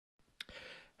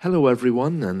Hello,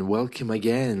 everyone, and welcome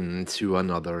again to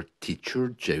another Teacher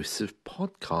Joseph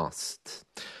podcast.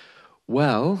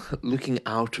 Well, looking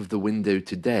out of the window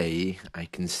today, I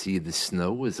can see the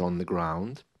snow is on the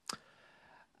ground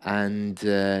and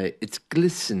it's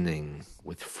glistening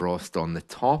with frost on the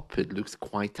top. It looks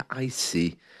quite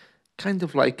icy, kind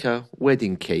of like a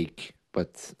wedding cake,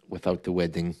 but without the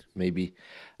wedding, maybe.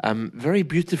 Very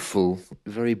beautiful,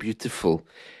 very beautiful.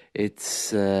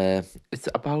 It's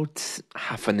about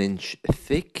half an inch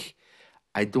thick.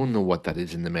 I don't know what that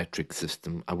is in the metric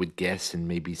system. I would guess in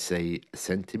maybe say a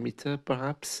centimeter,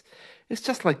 perhaps. It's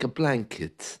just like a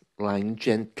blanket lying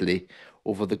gently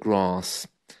over the grass.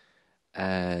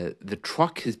 The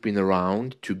truck has been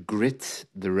around to grit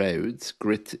the roads.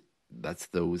 Grit, that's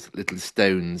those little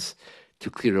stones to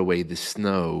clear away the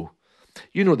snow.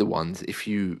 You know the ones. If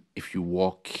you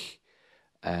walk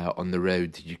on the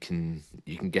road, you can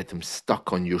get them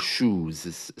stuck on your shoes.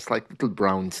 It's like little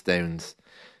brown stones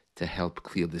to help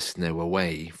clear the snow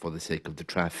away for the sake of the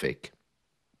traffic.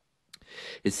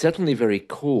 It's certainly very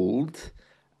cold,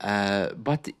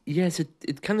 but yes,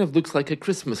 it kind of looks like a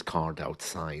Christmas card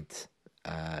outside.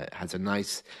 It has a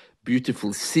nice,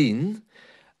 beautiful scene.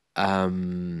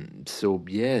 So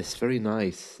yes, very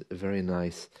nice, very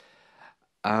nice.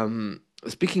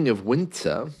 Speaking of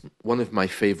winter, one of my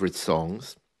favorite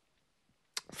songs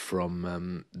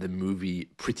from the movie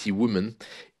Pretty Woman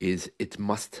is It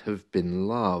Must Have Been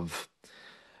Love.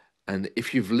 And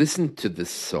if you've listened to this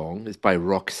song, it's by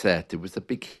Roxette. It was a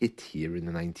big hit here in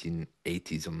the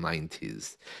 1980s or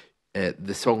 90s.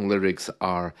 The song lyrics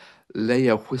are, lay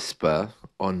a whisper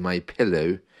on my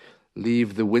pillow,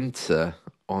 leave the winter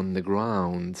on the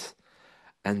ground.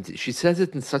 And she says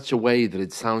it in such a way that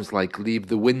it sounds like leave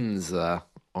the Windsor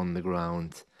on the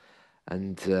ground.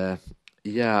 And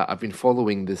yeah, I've been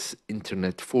following this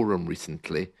internet forum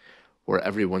recently where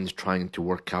everyone's trying to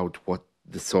work out what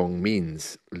the song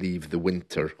means, leave the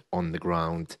winter on the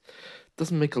ground.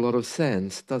 Doesn't make a lot of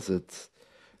sense, does it?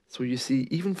 So you see,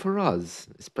 even for us,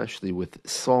 especially with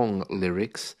song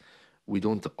lyrics, we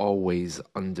don't always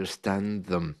understand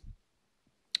them.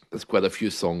 There's quite a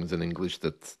few songs in English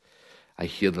that I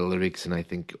hear the lyrics and I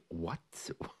think, what?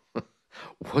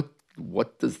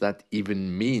 What does that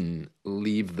even mean?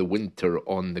 Leave the winter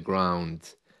on the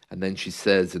ground. And then she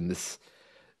says in this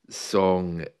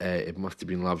song, It Must Have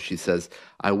Been Love, she says,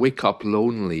 I wake up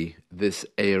lonely, this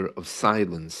air of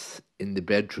silence in the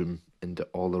bedroom and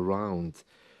all around.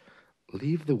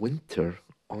 Leave the winter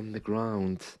on the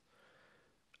ground.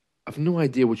 I've no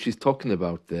idea what she's talking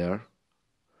about there.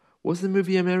 Was the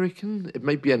movie American? It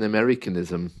might be an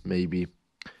Americanism, maybe.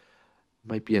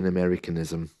 Might be an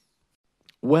Americanism.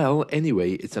 Well,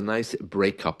 anyway, it's a nice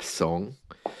breakup song.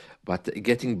 But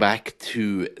getting back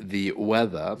to the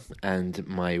weather and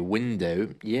my window,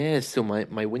 yeah, so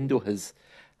my window has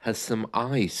some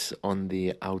ice on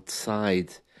the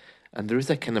outside, and there is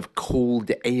a kind of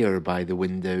cold air by the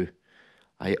window.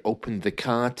 I opened the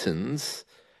curtains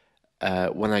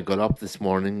when I got up this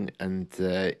morning and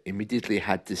immediately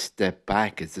had to step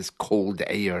back as this cold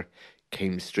air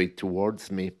came straight towards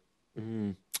me.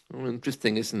 Oh,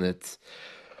 interesting, isn't it?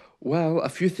 Well, a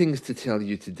few things to tell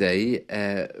you today.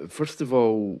 First of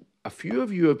all, a few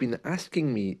of you have been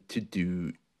asking me to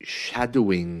do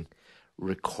shadowing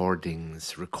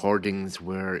recordings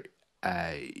where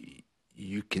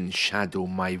you can shadow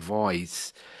my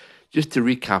voice. Just to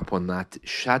recap on that,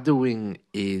 shadowing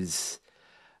is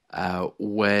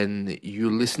when you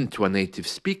listen to a native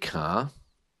speaker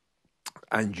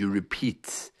and you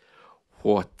repeat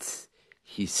what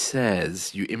he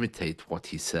says, you imitate what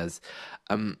he says.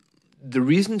 The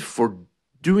reason for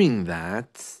doing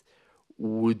that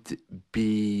would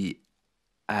be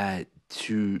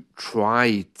to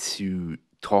try to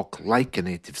talk like a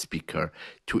native speaker,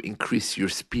 to increase your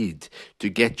speed, to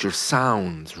get your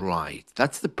sounds right.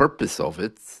 That's the purpose of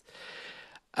it.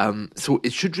 So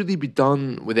it should really be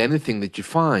done with anything that you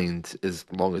find, as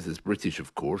long as it's British,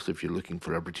 of course, if you're looking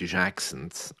for a British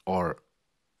accent, or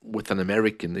with an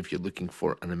American if you're looking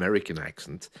for an American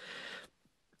accent,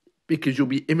 because you'll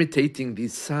be imitating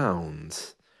these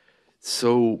sounds.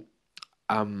 So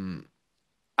I'm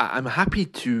happy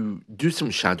to do some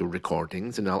shadow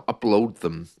recordings and I'll upload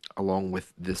them along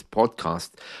with this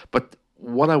podcast. But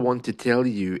what I want to tell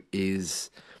you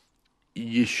is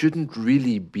you shouldn't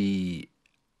really be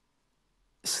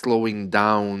slowing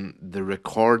down the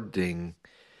recording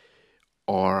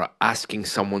or asking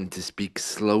someone to speak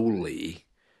slowly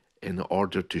in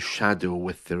order to shadow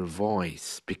with their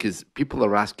voice, because people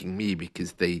are asking me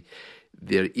because they're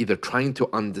either trying to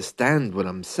understand what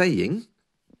I'm saying,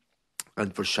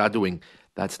 and for shadowing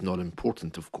That's not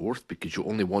important, of course, because you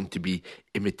only want to be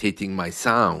imitating my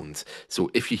sounds. So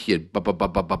if you hear ba ba ba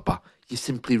ba ba ba, you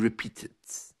simply repeat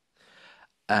it.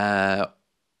 Uh,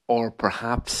 or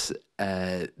perhaps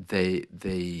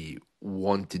they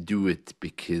want to do it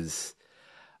because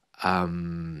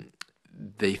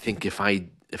they think if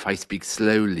I speak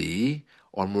slowly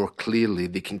or more clearly,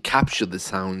 they can capture the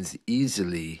sounds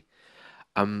easily.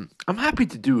 I'm happy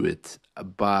to do it,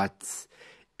 but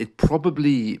it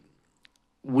probably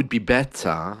would be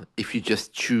better if you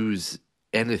just choose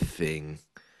anything.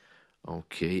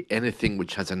 Okay, anything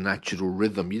which has a natural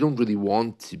rhythm. You don't really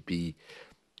want to be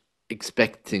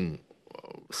expecting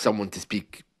someone to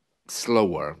speak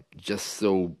slower just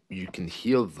so you can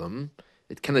hear them.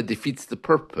 It kind of defeats the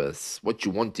purpose. What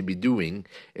you want to be doing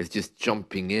is just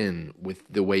jumping in with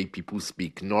the way people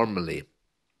speak normally.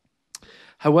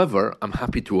 However, I'm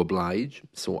happy to oblige,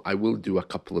 so I will do a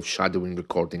couple of shadowing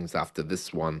recordings after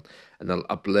this one and I'll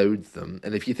upload them.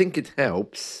 And if you think it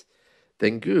helps,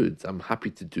 then good, I'm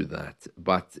happy to do that.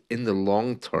 But in the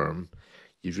long term,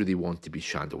 you really want to be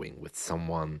shadowing with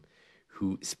someone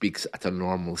who speaks at a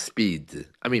normal speed.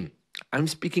 I mean, I'm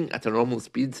speaking at a normal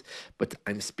speed, but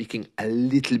I'm speaking a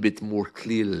little bit more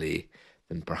clearly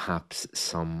than perhaps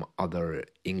some other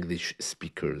English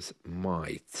speakers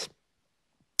might.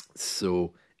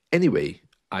 So anyway,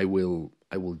 I will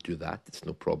do that. It's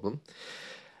no problem.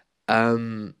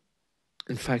 Um,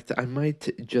 in fact, I might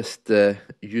just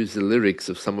use the lyrics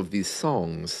of some of these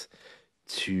songs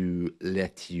to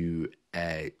let you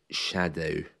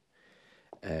shadow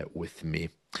with me.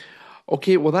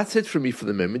 Okay, well, that's it for me for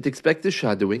the moment. Expect the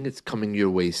shadowing. It's coming your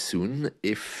way soon.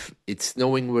 If it's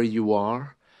snowing where you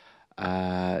are,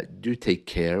 do take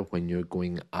care when you're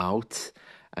going out.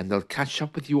 And I'll catch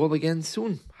up with you all again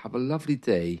soon. Have a lovely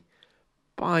day.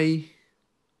 Bye.